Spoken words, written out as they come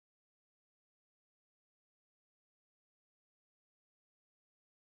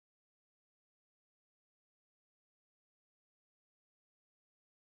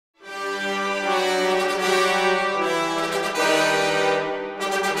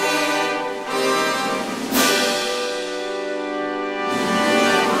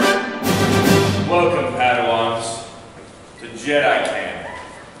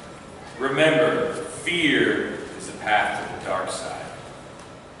Remember, fear is the path to the dark side.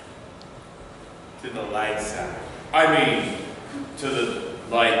 To the light side. I mean, to the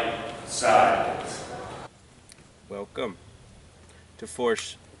light side. Welcome to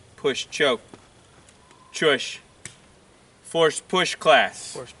Force Push Choke Chush Force Push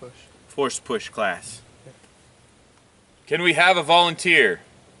class. Force push. Force Push class. Can we have a volunteer?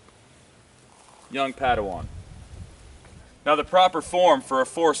 Young Padawan. Now the proper form for a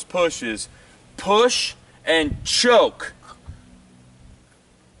force push is push and choke.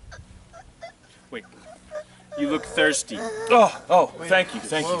 Wait, you look thirsty. Oh, Wait, thank you.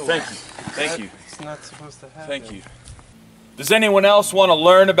 It's not supposed to happen. Thank you. Does anyone else want to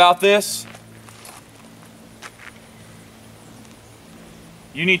learn about this?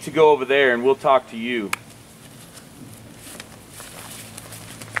 You need to go over there and we'll talk to you.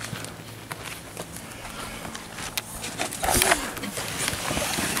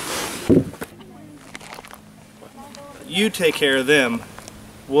 You take care of them.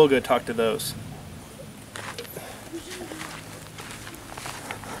 We'll go talk to those.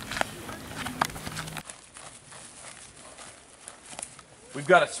 We've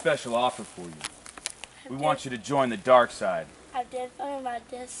got a special offer for you. We want you to join the dark side. I did learn about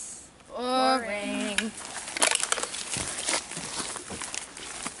this. Boring.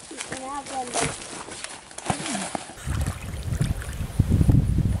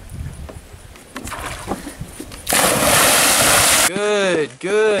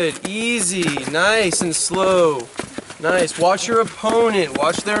 Good. Easy. Nice and slow. Nice. Watch your opponent.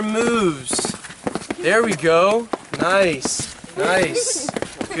 Watch their moves. There we go. Nice.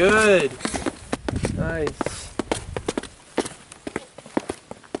 Good. Nice.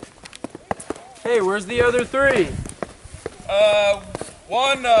 Hey, where's the other three?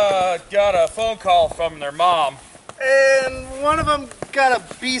 One got a phone call from their mom. And one of them got a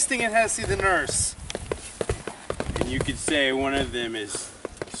bee sting and has to see the nurse. And you could say one of them is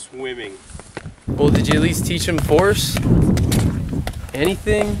swimming. Well, did you at least teach them force?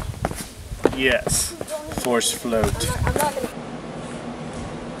 Anything? Yes. Force float.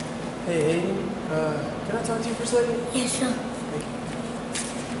 Hey, Hayden. Can I talk to you for a second? Yeah, sure.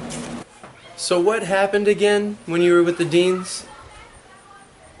 So what happened again when you were with the Deans?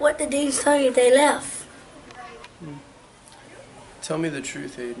 What did Dean tell you they left? Tell me the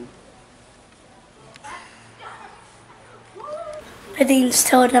truth, Hayden. The Deans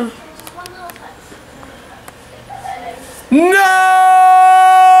told him.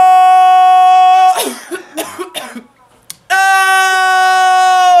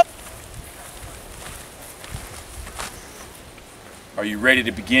 Are you ready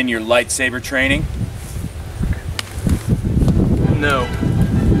to begin your lightsaber training? No.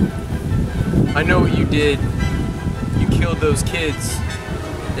 I know what you did. You killed those kids.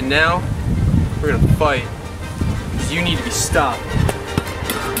 And now, we're gonna fight. Because you need to be stopped.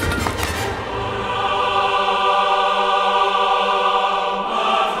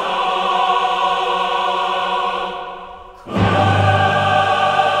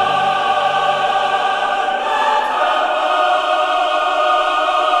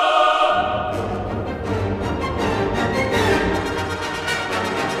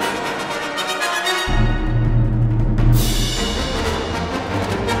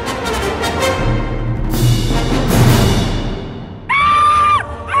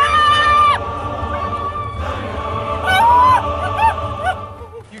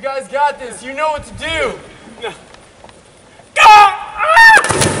 You guys got this. You know what to do.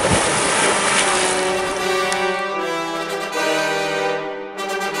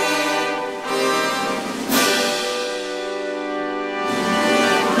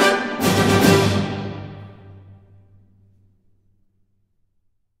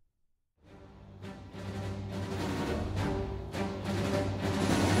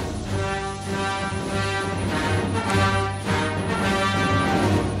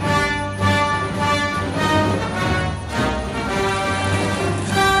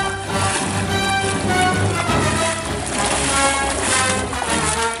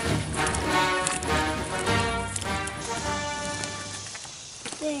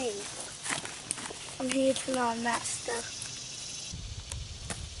 Dang. I'm here to learn master.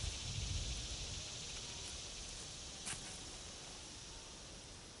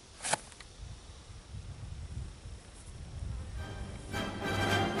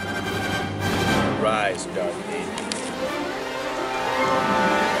 Rise, Darth.